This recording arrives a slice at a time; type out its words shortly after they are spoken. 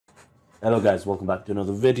Hello guys, welcome back to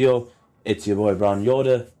another video. It's your boy Brown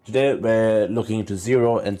Yoda. Today we're looking into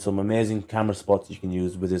Zero and some amazing camera spots you can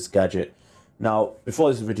use with this gadget. Now,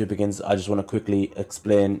 before this video begins, I just want to quickly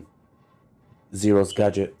explain Zero's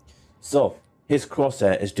gadget. So, his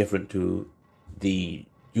crosshair is different to the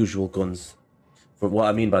usual guns. For what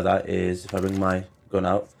I mean by that is, if I bring my gun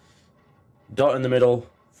out, dot in the middle,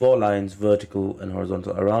 4 lines vertical and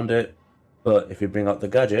horizontal around it. But if you bring out the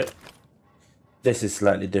gadget, this is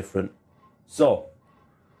slightly different. So,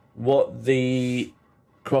 what the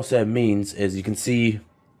crosshair means is you can see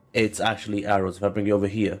it's actually arrows. If I bring you over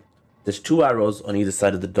here, there's 2 arrows on either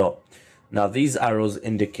side of the dot. Now, these arrows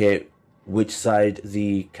indicate which side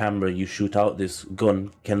the camera you shoot out this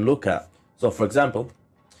gun can look at. So, for example,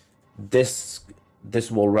 this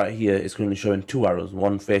wall right here is currently showing 2 arrows,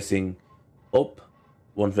 one facing up,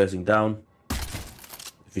 one facing down.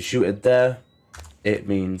 If you shoot it there, it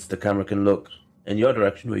means the camera can look in your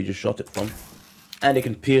direction where you just shot it from, and it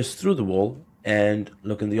can pierce through the wall and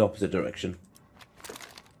look in the opposite direction.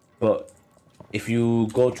 But if you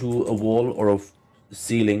go to a wall or a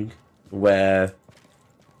ceiling where,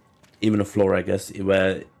 even a floor I guess,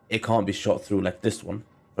 where it can't be shot through, like this one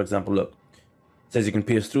for example, look, it says you can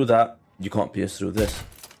pierce through that, you can't pierce through this.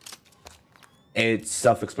 It's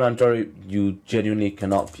self-explanatory, you genuinely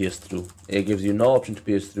cannot pierce through. It gives you no option to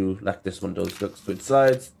pierce through like this one does. Look, switch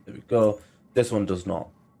sides, there we go. This one does not.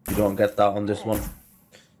 You don't get that on this one.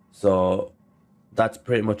 So that's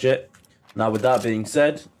pretty much it. Now, with that being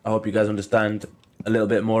said, I hope you guys understand a little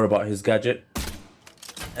bit more about his gadget.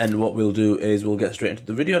 And what we'll do is we'll get straight into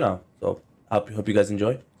the video now. So I hope you guys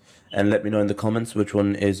enjoy. And let me know in the comments which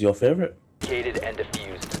one is your favorite. Gated and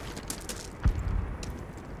defused.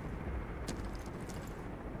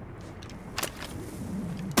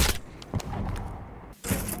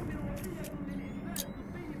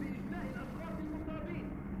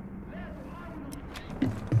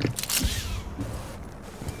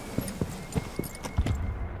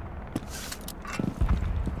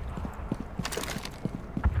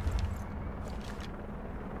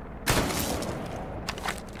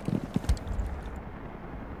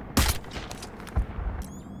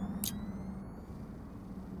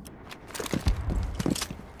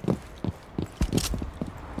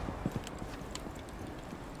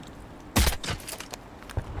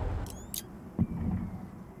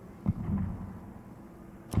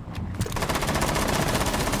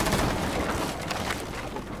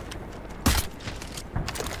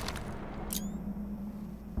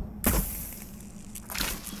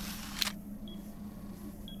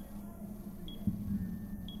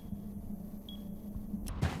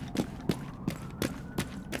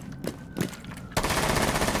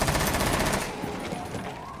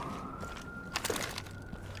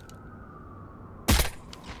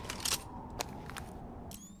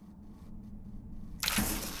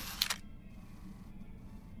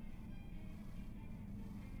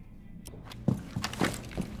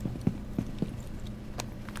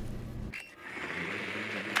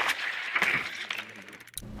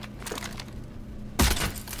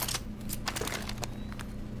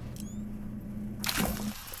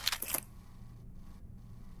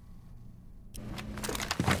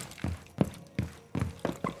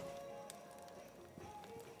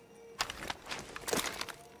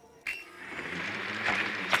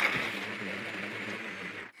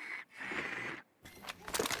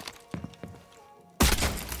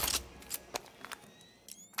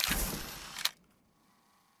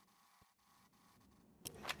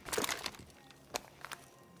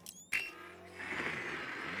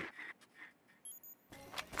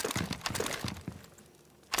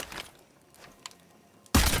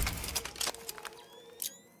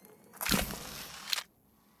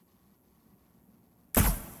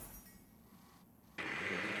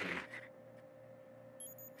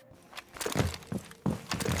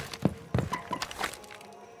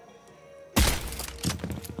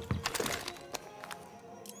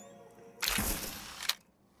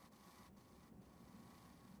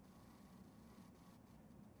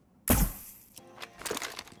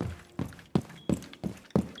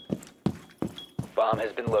 Bomb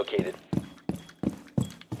has been located.